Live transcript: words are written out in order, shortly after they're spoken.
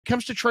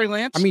comes to Trey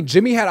Lance. I mean,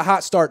 Jimmy had a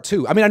hot start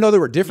too. I mean, I know there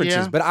were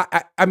differences, but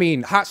I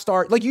mean, hot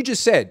start, like you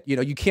just said,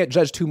 you can't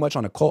judge too much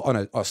on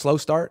a slow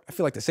start. I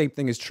feel like the same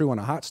thing is true on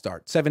a hot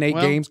start.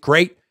 7-8 games,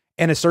 great,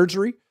 and a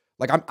surgery.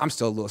 Like I'm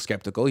still a little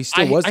skeptical. He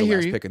still was the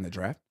last pick in the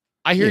draft.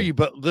 I hear you,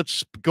 but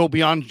let's go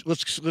beyond.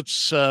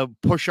 Let's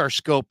push our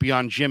scope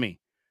beyond Jimmy.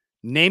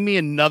 Name me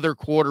another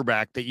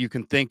quarterback that you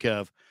can think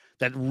of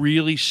that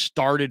really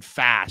started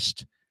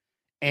fast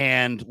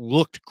and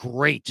looked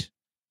great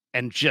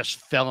and just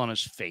fell on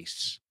his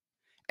face.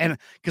 And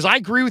because I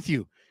agree with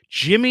you,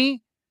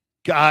 Jimmy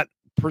got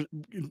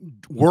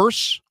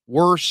worse.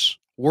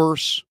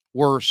 And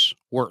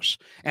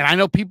I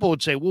know people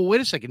would say, well,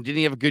 wait a second. Didn't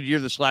he have a good year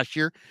this last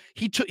year?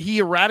 He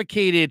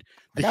eradicated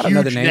the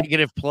huge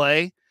negative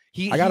play.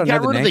 He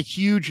got rid of the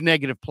huge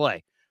negative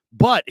play.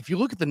 But if you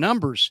look at the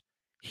numbers,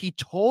 he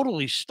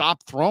totally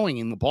stopped throwing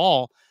in the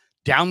ball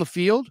down the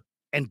field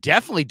and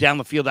definitely down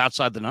the field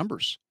outside the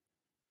numbers.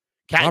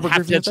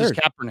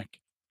 Kaepernick.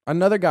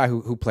 Another guy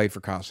who played for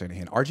Kyle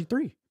Shanahan,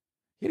 RG3.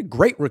 He had a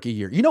great rookie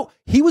year.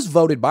 He was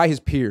voted by his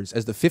peers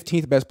as the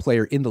 15th best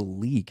player in the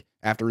league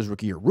after his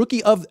rookie year.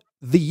 Rookie of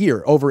the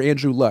year over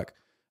Andrew Luck.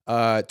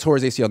 Tore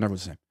his ACL, never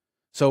was the same.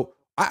 So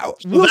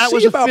we'll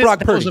see about Brock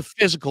Purdy. That was a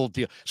physical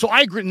deal. So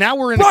I agree. Now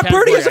we're in Brock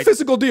Purdy is a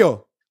physical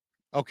deal.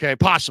 Okay,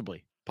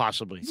 possibly.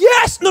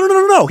 Yes.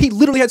 No. He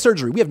literally had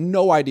surgery. We have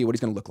no idea what he's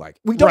going to look like.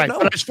 We don't know.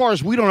 But as far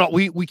as we don't know,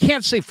 we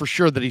can't say for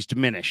sure that he's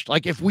diminished.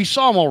 Like if we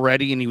saw him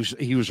already and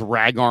he was a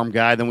rag arm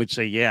guy, then we'd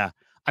say, yeah.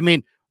 I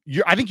mean,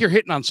 I think you're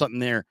hitting on something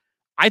there.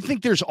 I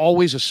think there's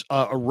always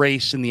a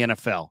race in the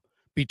NFL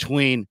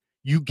between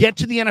you get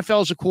to the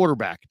NFL as a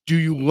quarterback. Do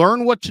you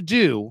learn what to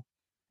do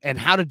and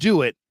how to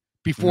do it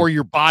before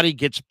your body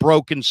gets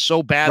broken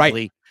so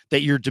badly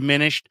that you're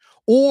diminished,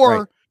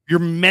 or you're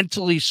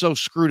mentally so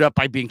screwed up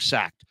by being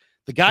sacked?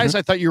 The guys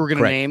I thought you were going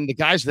to name, the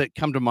guys that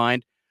come to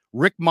mind,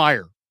 Rick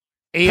Meyer,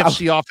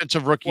 AFC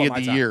Offensive Rookie of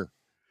the Year.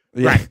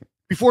 Yeah. Right.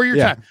 Before your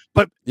time.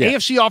 But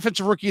AFC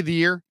Offensive Rookie of the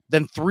Year,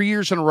 then 3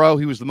 years in a row,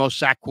 he was the most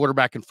sacked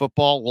quarterback in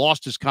football,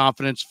 lost his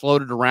confidence,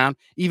 floated around,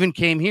 even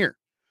came here.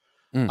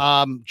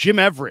 Jim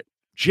Everett.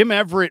 Jim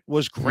Everett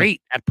was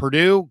great at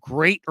Purdue,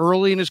 great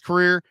early in his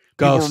career.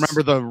 People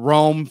remember the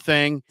Rome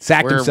thing.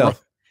 Sacked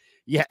himself.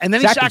 Yeah, and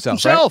then he sacked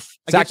himself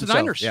against the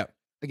Niners. Yeah.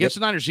 Against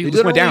the Niners. He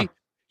just went down.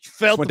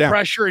 Felt the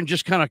pressure and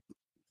just kind of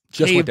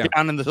caved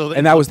down in the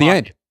and that was the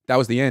end. That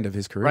was the end of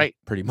his career,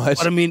 pretty much.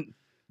 But I mean,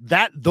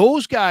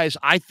 those guys,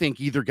 I think,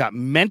 either got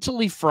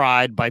mentally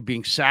fried by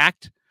being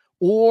sacked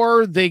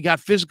or they got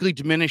physically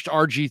diminished,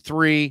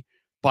 RG3,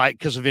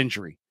 because of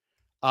injury.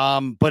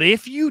 But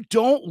if you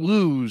don't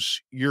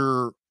lose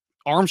your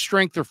arm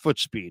strength or foot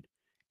speed,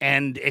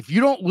 and if you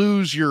don't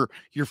lose your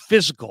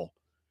physical,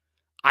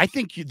 I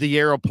think the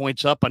arrow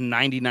points up on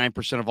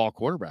 99% of all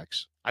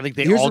quarterbacks. I think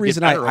Here's all the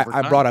reason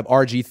I brought up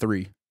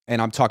RG3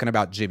 and I'm talking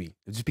about Jimmy.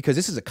 It's just because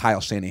this is a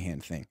Kyle Shanahan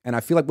thing. And I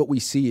feel like what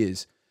we see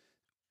is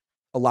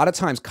a lot of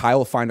times Kyle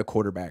will find a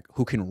quarterback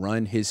who can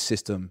run his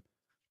system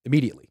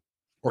immediately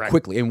or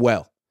quickly and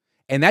well.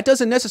 And that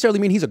doesn't necessarily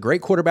mean he's a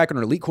great quarterback or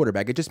an elite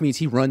quarterback. It just means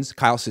he runs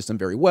Kyle's system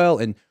very well.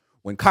 And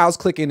when Kyle's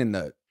clicking and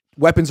the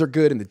weapons are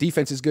good and the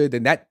defense is good,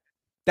 then that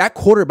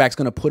quarterback's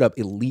going to put up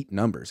elite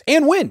numbers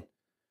and win.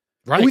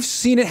 Right. We've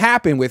seen it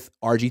happen with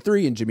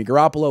RG3 and Jimmy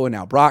Garoppolo and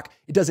now Brock.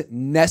 It doesn't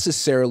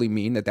necessarily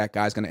mean that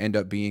guy's going to end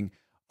up being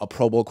a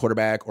Pro Bowl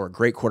quarterback or a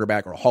great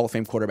quarterback or a Hall of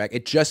Fame quarterback.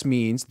 It just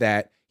means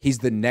that he's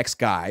the next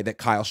guy that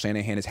Kyle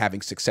Shanahan is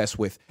having success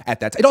with at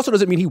that time. It also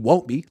doesn't mean he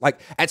won't be.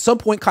 Like at some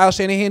point, Kyle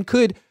Shanahan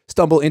could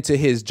stumble into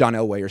his John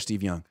Elway or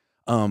Steve Young.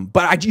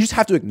 But you just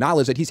have to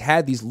acknowledge that he's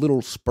had these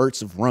little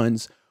spurts of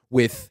runs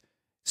with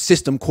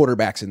system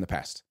quarterbacks in the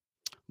past.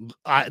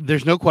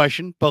 There's no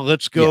question, but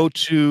let's go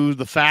to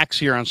the facts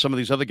here on some of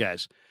these other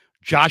guys.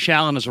 Josh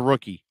Allen is a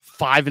rookie,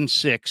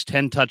 5-6,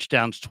 10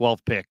 touchdowns,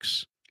 12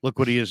 picks. Look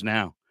what he is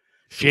now.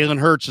 Jalen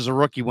Hurts is a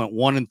rookie, went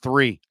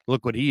 1-3.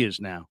 Look what he is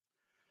now.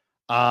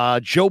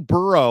 Joe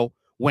Burrow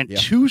went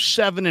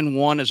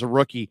 2-7-1 as a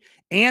rookie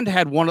and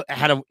had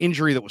an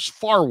injury that was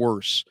far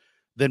worse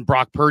than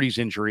Brock Purdy's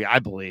injury, I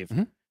believe.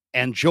 Mm-hmm.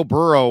 And Joe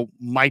Burrow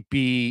might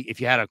be, if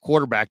you had a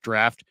quarterback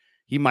draft,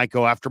 he might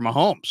go after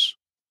Mahomes.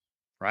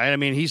 Right? I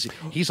mean,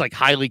 he's like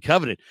highly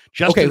coveted.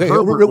 Justin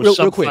Herbert was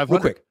real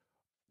quick.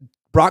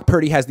 Brock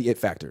Purdy has the it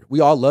factor.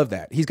 We all love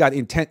that. He's got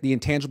the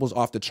intangibles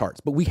off the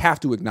charts, but we have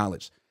to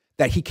acknowledge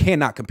that he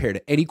cannot compare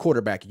to any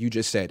quarterback you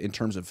just said in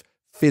terms of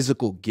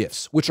physical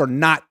gifts, which are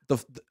not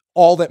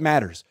all that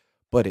matters,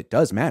 but it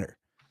does matter.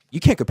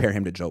 You can't compare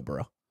him to Joe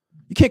Burrow.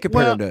 You can't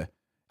compare him to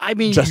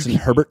Justin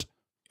Herbert.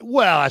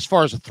 Well, as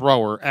far as a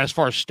thrower, as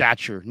far as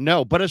stature,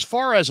 no. But as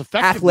far as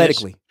effectiveness,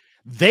 athletically,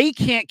 they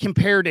can't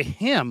compare to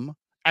him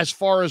as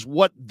far as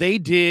what they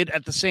did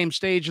at the same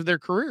stage of their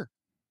career.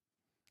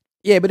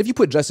 Yeah, but if you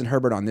put Justin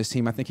Herbert on this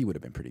team, I think he would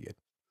have been pretty good.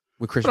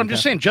 With Christian but I'm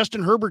just saying,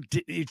 Justin Herbert,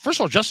 first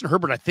of all, Justin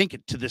Herbert, I think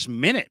to this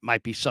minute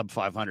might be sub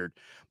 500,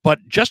 but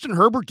Justin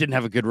Herbert didn't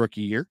have a good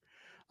rookie year.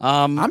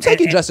 I'm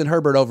taking Justin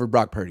Herbert over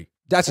Brock Purdy.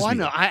 That's I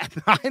know. I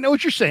know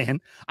what you're saying.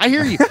 I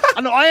hear you.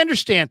 I know. I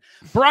understand.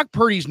 Brock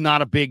Purdy's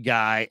not a big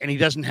guy, and he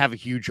doesn't have a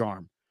huge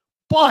arm.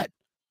 But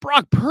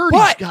Brock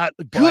Purdy's got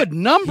good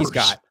numbers. He's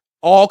got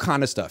all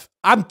kind of stuff.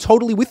 I'm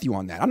totally with you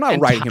on that. I'm not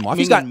writing him off.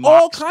 He's got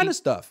all kind of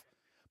stuff.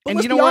 But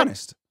let's be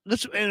honest.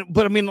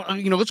 But I mean,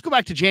 let's go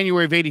back to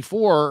January of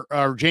 '84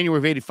 or January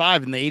of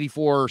 '85 in the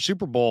 '84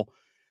 Super Bowl.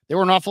 There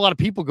were an awful lot of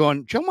people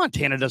going, Joe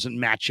Montana doesn't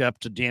match up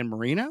to Dan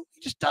Marino.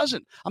 He just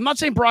doesn't. I'm not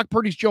saying Brock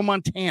Purdy's Joe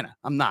Montana.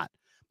 I'm not.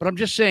 But I'm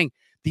just saying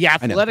the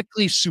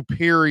athletically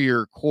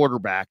superior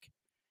quarterback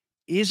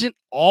isn't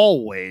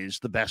always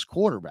the best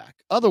quarterback.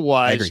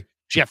 Otherwise,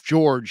 Jeff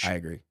George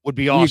would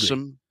be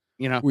awesome.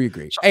 We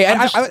agree. So hey,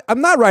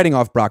 I'm not writing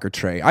off Brock or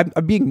Trey. I'm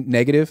being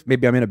negative.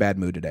 Maybe I'm in a bad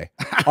mood today.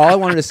 All I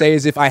wanted to say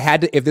is if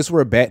this were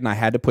a bet and I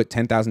had to put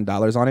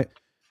 $10,000 on it,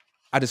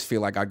 I just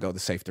feel like I'd go the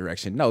safe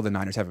direction. No, the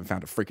Niners haven't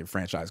found a freaking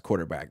franchise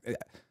quarterback.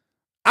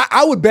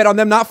 I would bet on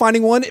them not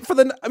finding one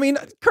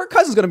Kirk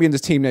Cousins is going to be in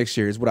this team next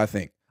year is what I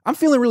think. I'm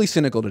feeling really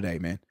cynical today,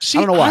 man. See,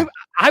 I don't know why.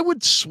 I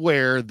would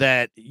swear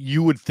that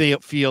you would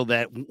feel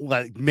that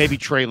maybe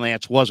Trey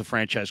Lance was a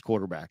franchise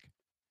quarterback.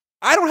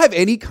 I don't have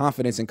any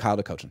confidence in Kyle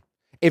to coaching.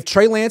 If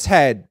Trey Lance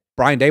had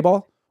Brian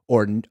Daboll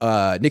or Nick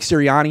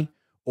Sirianni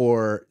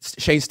or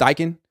Shane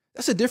Steichen,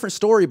 that's a different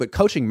story, but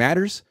coaching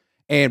matters.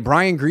 And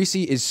Brian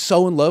Griese is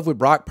so in love with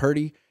Brock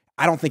Purdy.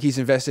 I don't think he's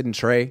invested in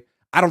Trey.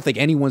 I don't think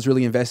anyone's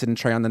really invested in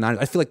Trey on the Niners.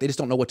 I feel like they just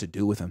don't know what to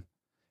do with him.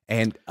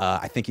 And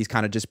I think he's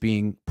kind of just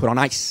being put on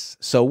ice.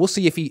 So we'll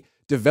see if he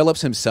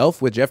develops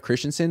himself with Jeff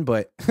Christensen.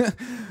 But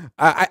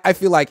I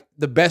feel like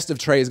the best of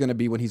Trey is going to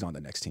be when he's on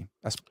the next team.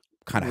 That's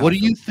kind of how What do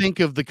you think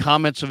of the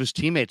comments of his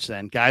teammates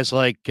then? Guys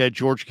like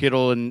George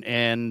Kittle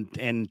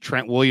and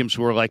Trent Williams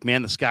who are like,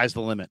 man, the sky's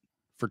the limit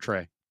for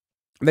Trey.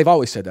 They've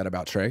always said that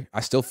about Trey. I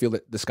still feel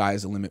that the sky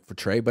is the limit for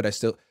Trey, but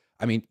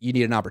you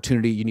need an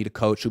opportunity. You need a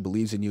coach who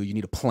believes in you. You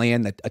need a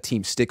plan that a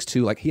team sticks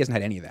to. Like, he hasn't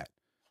had any of that.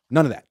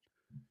 None of that.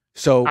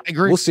 So I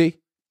agree. We'll see.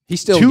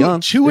 He's still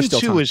young.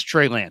 2-2 is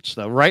Trey Lance,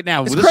 though. Right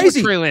now, it's crazy.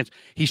 Is Trey Lance.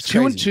 He's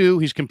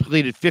 2-2. He's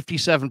completed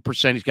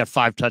 57%. He's got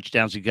 5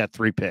 touchdowns. He's got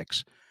 3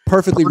 picks.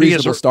 Perfectly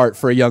reasonable start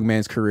for a young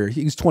man's career.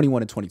 He's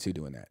 21 and 22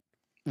 doing that.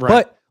 Right.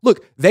 But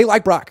look, they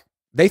like Brock.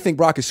 They think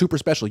Brock is super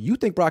special. You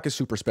think Brock is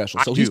super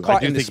special. So he's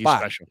caught in this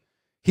spot.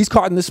 He's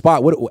caught in this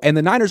spot. And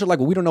the Niners are like,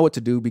 well, we don't know what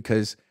to do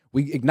because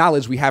we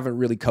acknowledge we haven't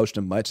really coached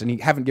him much and he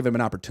haven't given him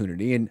an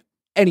opportunity. And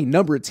any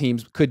number of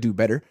teams could do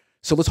better.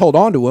 So let's hold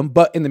on to him.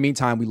 But in the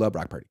meantime, we love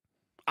Brock Purdy.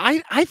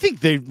 I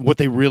think what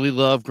they really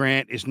love,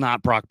 Grant, is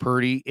not Brock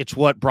Purdy. It's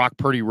what Brock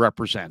Purdy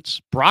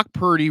represents. Brock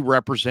Purdy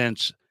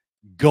represents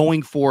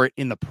going for it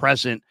in the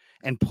present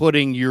and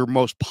putting your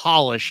most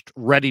polished,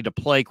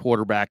 ready-to-play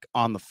quarterback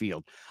on the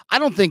field. I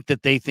don't think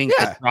that they think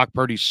that Brock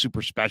Purdy's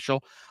super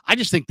special. I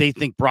just think they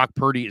think Brock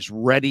Purdy is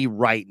ready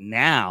right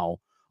now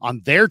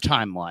on their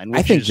timeline.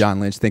 I think John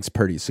Lynch thinks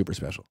Purdy is super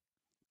special.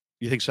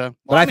 You think so?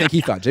 Well, I think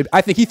he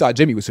thought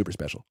Jimmy was super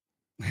special.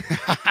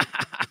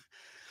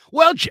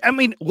 Well, I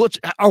mean,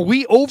 are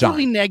we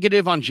overly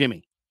negative on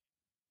Jimmy?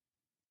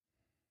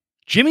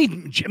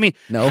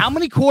 No. How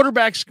many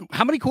quarterbacks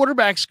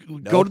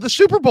go to the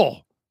Super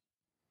Bowl?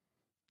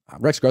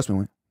 Rex Grossman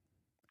went.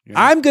 Yeah.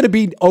 I'm going to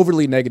be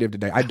overly negative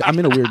today. I'm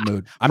in a weird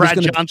mood. I'm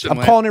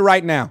calling it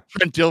right now.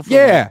 Trent Dilfer.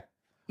 Yeah.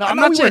 No, I'm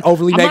not saying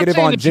overly negative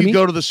on if Jimmy. You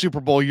go to the Super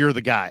Bowl, you're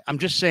the guy. I'm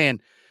just saying,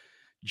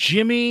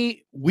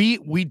 Jimmy.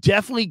 We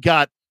definitely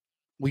got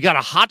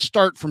a hot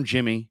start from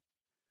Jimmy,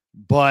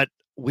 but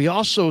we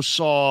also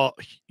saw,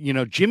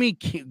 Jimmy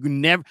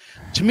never.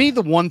 To me,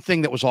 the one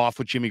thing that was off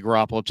with Jimmy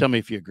Garoppolo, tell me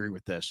if you agree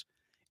with this,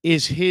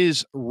 is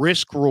his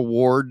risk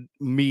reward.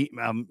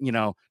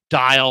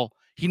 Dial.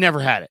 He never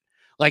had it.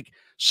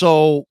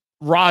 So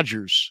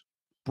Rodgers,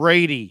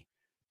 Brady,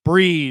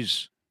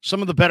 Breeze,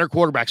 some of the better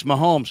quarterbacks,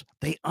 Mahomes,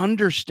 they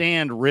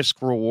understand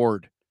risk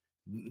reward.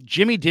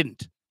 Jimmy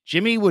didn't.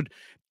 Jimmy would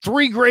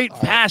 3 great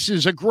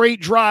passes, a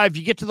great drive.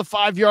 You get to the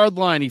 5-yard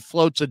line, he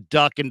floats a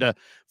duck into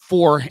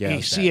 4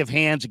 a sea of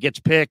hands. It gets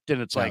picked, and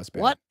it's like,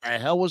 what the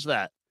hell was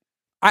that?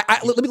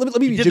 Let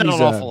me be Jimmy's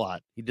an awful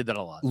lot. He did that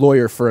a lot.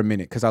 Lawyer for a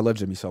minute because I love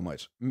Jimmy so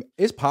much.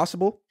 It's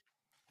possible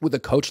with a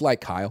coach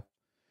like Kyle,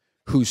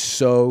 who's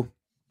so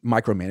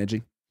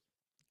micromanaging,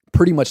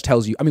 pretty much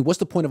tells you, what's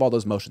the point of all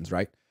those motions,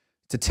 right?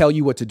 To tell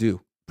you what to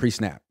do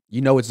pre-snap.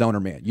 It's zone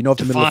or man. If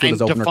the middle of the field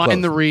is open or closed.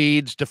 Define the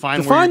reads.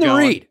 Define where you're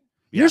going. Read.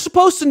 Yeah. You're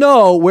supposed to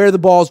know where the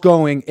ball's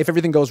going if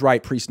everything goes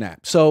right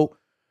pre-snap. So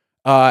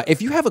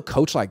if you have a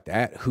coach like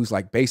that who's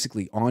like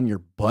basically on your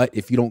butt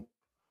if you don't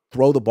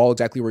throw the ball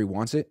exactly where he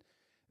wants it,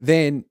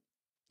 then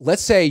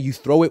let's say you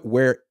throw it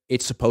where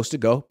it's supposed to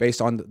go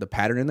based on the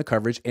pattern and the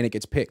coverage and it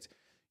gets picked.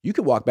 You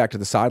could walk back to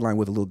the sideline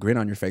with a little grin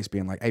on your face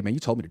being like, hey, man,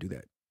 you told me to do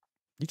that.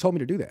 You told me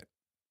to do that.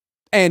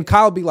 And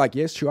Kyle will be like,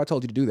 yes, true, I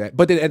told you to do that.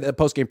 But then at the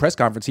post-game press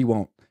conference, he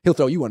won't. He'll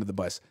throw you under the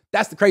bus.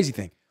 That's the crazy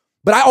thing.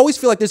 But I always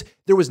feel like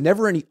there was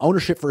never any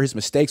ownership for his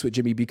mistakes with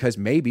Jimmy because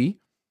maybe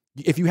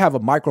if you have a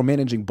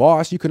micromanaging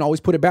boss, you can always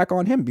put it back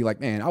on him and be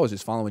like, man, I was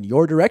just following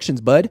your directions,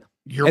 bud.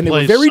 And they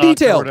were very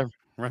detailed.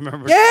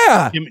 Remember?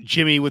 Yeah.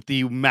 Jimmy with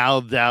the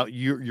mouthed out,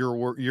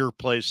 your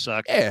plays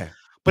suck. Yeah.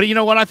 But you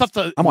know what? I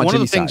thought one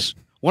of the things, side.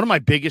 One of my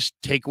biggest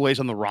takeaways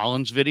on the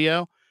Rollins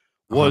video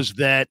was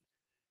that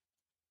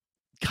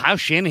Kyle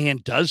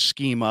Shanahan does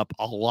scheme up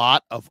a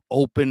lot of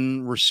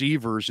open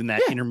receivers in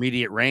that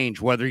intermediate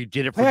range, whether he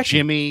did it for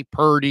Jimmy,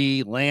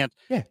 Purdy, Lance.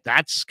 Yeah.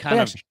 That's kind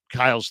of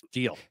Kyle's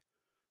deal.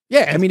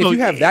 Yeah, I mean, if you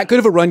have that good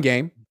of a run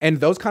game and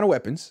those kind of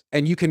weapons,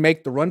 and you can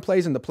make the run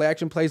plays and the play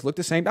action plays look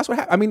the same, that's what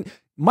happened. I mean,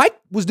 Mike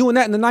was doing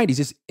that in the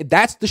 90s.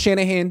 That's the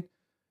Shanahan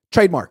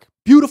trademark.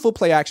 Beautiful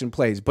play action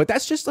plays, but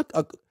that's just like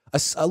a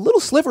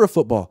little sliver of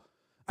football.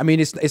 I mean,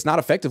 it's not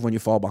effective when you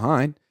fall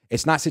behind.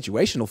 It's not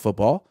situational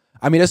football.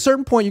 I mean, at a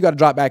certain point, you got to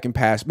drop back and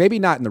pass. Maybe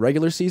not in the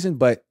regular season,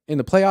 but in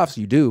the playoffs,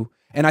 you do.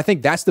 And I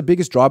think that's the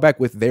biggest drawback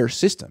with their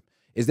system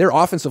is their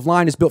offensive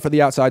line is built for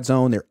the outside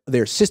zone.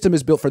 Their system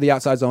is built for the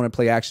outside zone and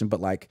play action.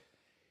 But like,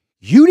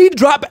 you need to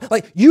drop back.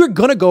 Like, you're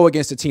gonna go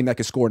against a team that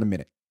can score in a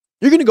minute.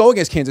 You're gonna go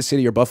against Kansas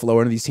City or Buffalo or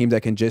one of these teams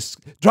that can just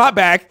drop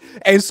back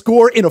and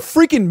score in a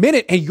freaking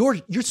minute. And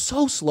you're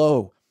so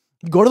slow.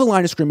 You go to the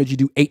line of scrimmage, you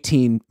do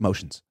 18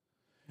 motions.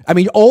 I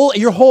mean,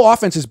 your whole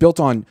offense is built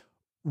on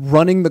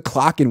running the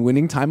clock and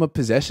winning time of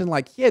possession.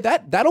 Like, yeah,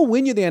 that'll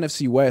win you the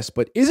NFC West,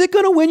 but is it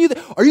going to win you?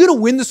 Are you going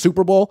to win the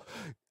Super Bowl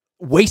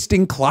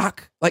wasting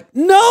clock? Like,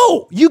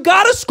 no, you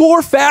got to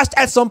score fast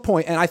at some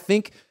point. And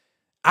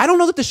I don't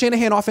know that the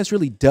Shanahan offense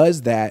really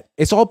does that.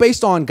 It's all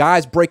based on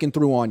guys breaking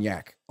through on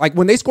Yak. Like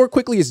when they score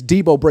quickly, it's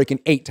Debo breaking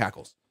 8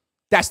 tackles.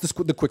 That's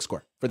the quick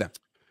score for them.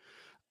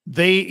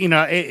 We're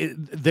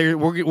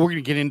going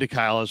to get into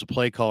Kyle as a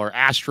play caller.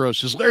 Astros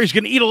says Larry's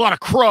going to eat a lot of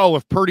crow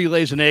if Purdy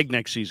lays an egg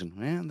next season.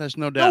 Man, there's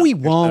no doubt. No, he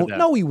won't.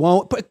 No, he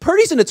won't. But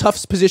Purdy's in a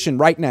tough position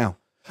right now.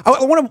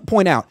 I want to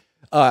point out,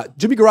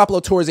 Jimmy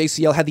Garoppolo tore his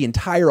ACL, had the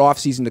entire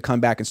offseason to come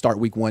back and start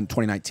week 1,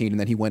 2019, and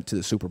then he went to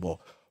the Super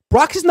Bowl.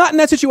 Brock is not in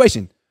that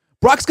situation.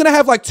 Brock's going to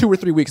have like 2 or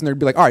 3 weeks, and they're going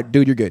to be like, all right,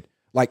 dude, you're good.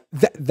 Like,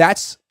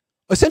 that's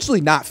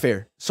essentially not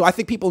fair. So I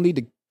think people need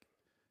to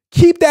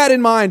keep that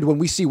in mind when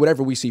we see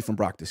whatever we see from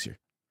Brock this year.